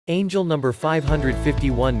Angel number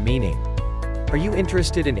 551 meaning. Are you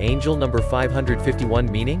interested in angel number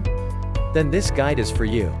 551 meaning? Then this guide is for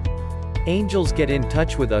you. Angels get in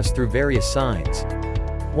touch with us through various signs.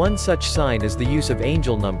 One such sign is the use of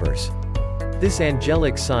angel numbers. This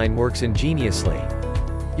angelic sign works ingeniously.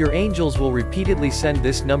 Your angels will repeatedly send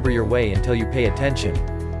this number your way until you pay attention.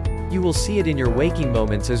 You will see it in your waking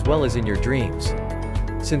moments as well as in your dreams.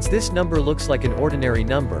 Since this number looks like an ordinary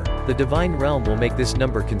number, the divine realm will make this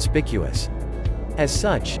number conspicuous. As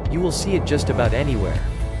such, you will see it just about anywhere.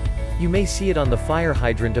 You may see it on the fire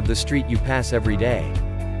hydrant of the street you pass every day.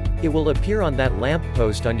 It will appear on that lamp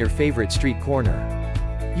post on your favorite street corner.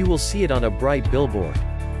 You will see it on a bright billboard.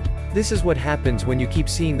 This is what happens when you keep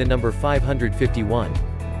seeing the number 551.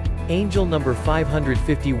 Angel number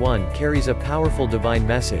 551 carries a powerful divine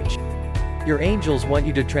message. Your angels want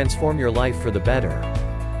you to transform your life for the better.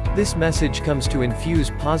 This message comes to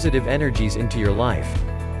infuse positive energies into your life.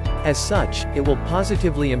 As such, it will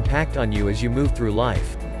positively impact on you as you move through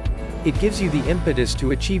life. It gives you the impetus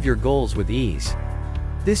to achieve your goals with ease.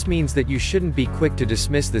 This means that you shouldn't be quick to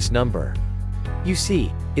dismiss this number. You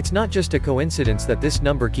see, it's not just a coincidence that this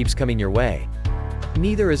number keeps coming your way.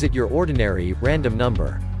 Neither is it your ordinary, random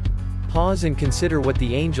number. Pause and consider what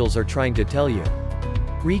the angels are trying to tell you.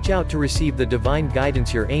 Reach out to receive the divine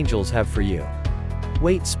guidance your angels have for you.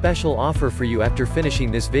 Wait, special offer for you after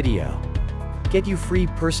finishing this video. Get you free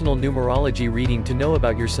personal numerology reading to know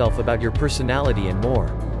about yourself, about your personality and more.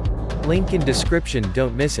 Link in description,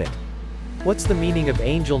 don't miss it. What's the meaning of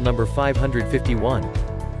angel number 551?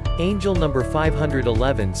 Angel number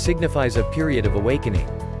 511 signifies a period of awakening.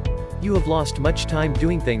 You have lost much time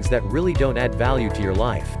doing things that really don't add value to your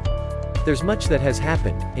life. There's much that has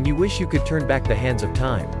happened, and you wish you could turn back the hands of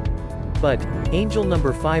time. But, angel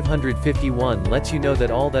number 551 lets you know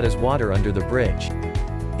that all that is water under the bridge.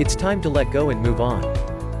 It's time to let go and move on.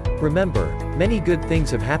 Remember, many good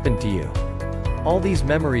things have happened to you. All these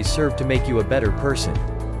memories serve to make you a better person.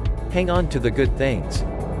 Hang on to the good things.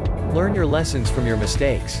 Learn your lessons from your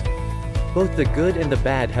mistakes. Both the good and the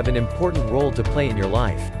bad have an important role to play in your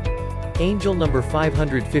life. Angel number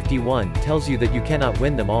 551 tells you that you cannot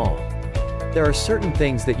win them all. There are certain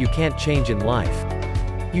things that you can't change in life.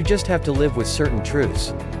 You just have to live with certain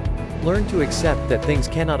truths. Learn to accept that things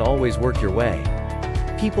cannot always work your way.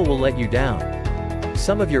 People will let you down.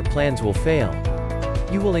 Some of your plans will fail.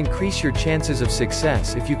 You will increase your chances of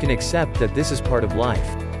success if you can accept that this is part of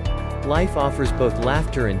life. Life offers both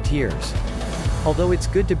laughter and tears. Although it's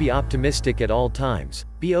good to be optimistic at all times,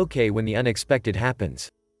 be okay when the unexpected happens.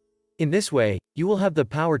 In this way, you will have the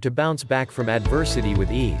power to bounce back from adversity with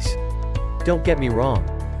ease. Don't get me wrong.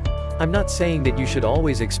 I'm not saying that you should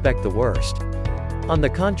always expect the worst. On the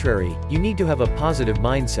contrary, you need to have a positive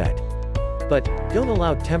mindset. But, don't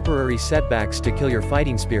allow temporary setbacks to kill your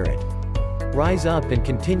fighting spirit. Rise up and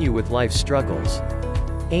continue with life's struggles.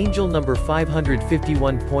 Angel number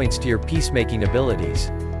 551 points to your peacemaking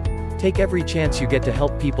abilities. Take every chance you get to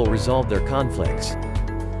help people resolve their conflicts.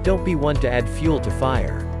 Don't be one to add fuel to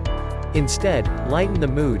fire. Instead, lighten the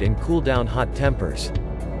mood and cool down hot tempers.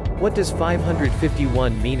 What does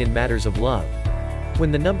 551 mean in matters of love?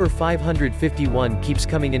 When the number 551 keeps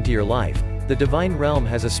coming into your life, the divine realm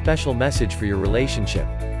has a special message for your relationship.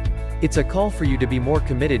 It's a call for you to be more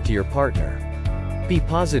committed to your partner. Be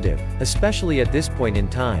positive, especially at this point in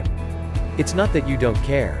time. It's not that you don't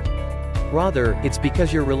care. Rather, it's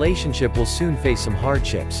because your relationship will soon face some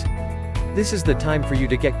hardships. This is the time for you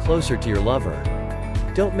to get closer to your lover.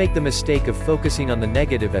 Don't make the mistake of focusing on the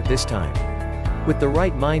negative at this time. With the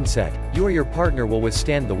right mindset, you or your partner will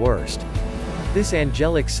withstand the worst. This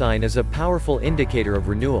angelic sign is a powerful indicator of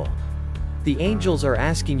renewal. The angels are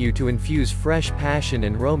asking you to infuse fresh passion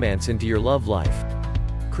and romance into your love life.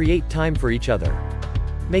 Create time for each other.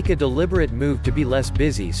 Make a deliberate move to be less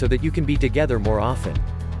busy so that you can be together more often.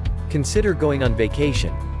 Consider going on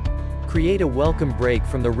vacation. Create a welcome break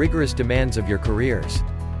from the rigorous demands of your careers.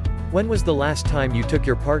 When was the last time you took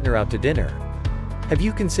your partner out to dinner? Have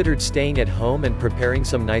you considered staying at home and preparing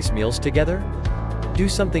some nice meals together? Do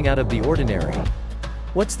something out of the ordinary.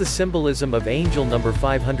 What's the symbolism of angel number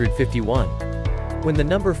 551? When the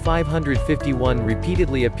number 551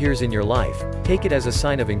 repeatedly appears in your life, take it as a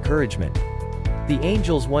sign of encouragement. The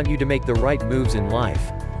angels want you to make the right moves in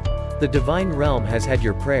life. The divine realm has had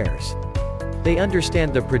your prayers. They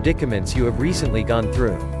understand the predicaments you have recently gone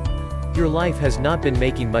through. Your life has not been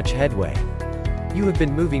making much headway. You have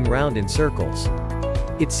been moving round in circles.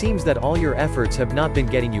 It seems that all your efforts have not been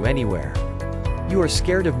getting you anywhere. You are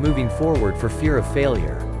scared of moving forward for fear of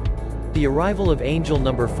failure. The arrival of angel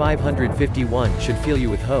number 551 should fill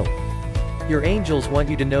you with hope. Your angels want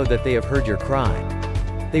you to know that they have heard your cry.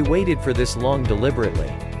 They waited for this long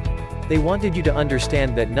deliberately. They wanted you to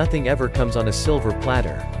understand that nothing ever comes on a silver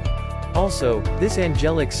platter. Also, this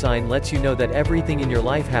angelic sign lets you know that everything in your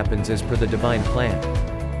life happens as per the divine plan.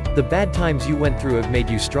 The bad times you went through have made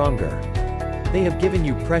you stronger. They have given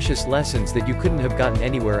you precious lessons that you couldn't have gotten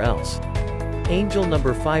anywhere else. Angel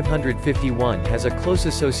number 551 has a close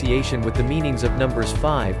association with the meanings of numbers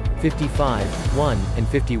 5, 55, 1, and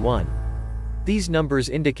 51. These numbers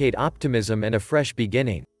indicate optimism and a fresh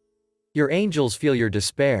beginning. Your angels feel your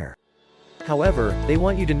despair. However, they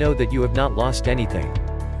want you to know that you have not lost anything.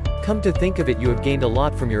 Come to think of it, you have gained a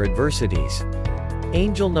lot from your adversities.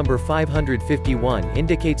 Angel number 551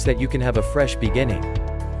 indicates that you can have a fresh beginning.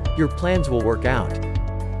 Your plans will work out.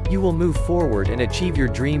 You will move forward and achieve your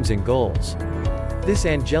dreams and goals. This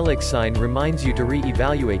angelic sign reminds you to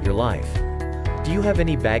re-evaluate your life. Do you have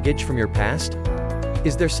any baggage from your past?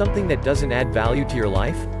 Is there something that doesn't add value to your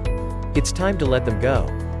life? It's time to let them go.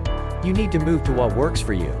 You need to move to what works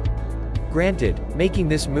for you. Granted, making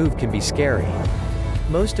this move can be scary.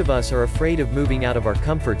 Most of us are afraid of moving out of our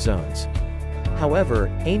comfort zones. However,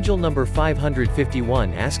 angel number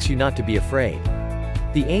 551 asks you not to be afraid.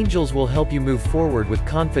 The angels will help you move forward with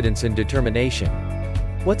confidence and determination.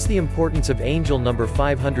 What's the importance of angel number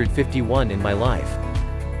 551 in my life?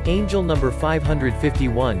 Angel number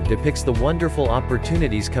 551 depicts the wonderful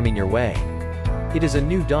opportunities coming your way. It is a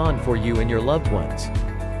new dawn for you and your loved ones.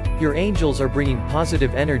 Your angels are bringing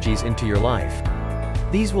positive energies into your life.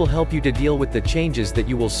 These will help you to deal with the changes that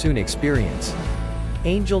you will soon experience.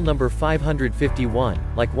 Angel number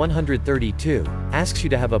 551, like 132, asks you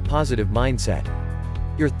to have a positive mindset.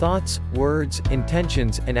 Your thoughts, words,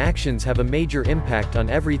 intentions, and actions have a major impact on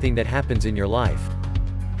everything that happens in your life.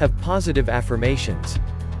 Have positive affirmations.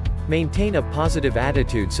 Maintain a positive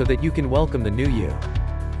attitude so that you can welcome the new you.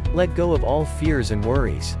 Let go of all fears and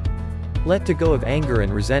worries. Let go of anger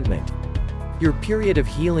and resentment. Your period of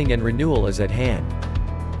healing and renewal is at hand.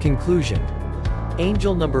 Conclusion.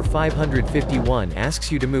 Angel number 551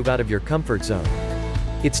 asks you to move out of your comfort zone.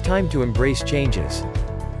 It's time to embrace changes.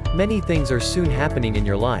 Many things are soon happening in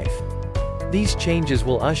your life. These changes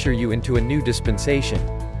will usher you into a new dispensation.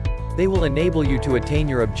 They will enable you to attain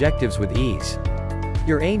your objectives with ease.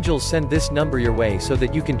 Your angels send this number your way so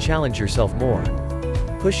that you can challenge yourself more.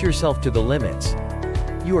 Push yourself to the limits.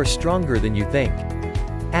 You are stronger than you think.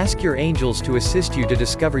 Ask your angels to assist you to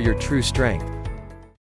discover your true strength.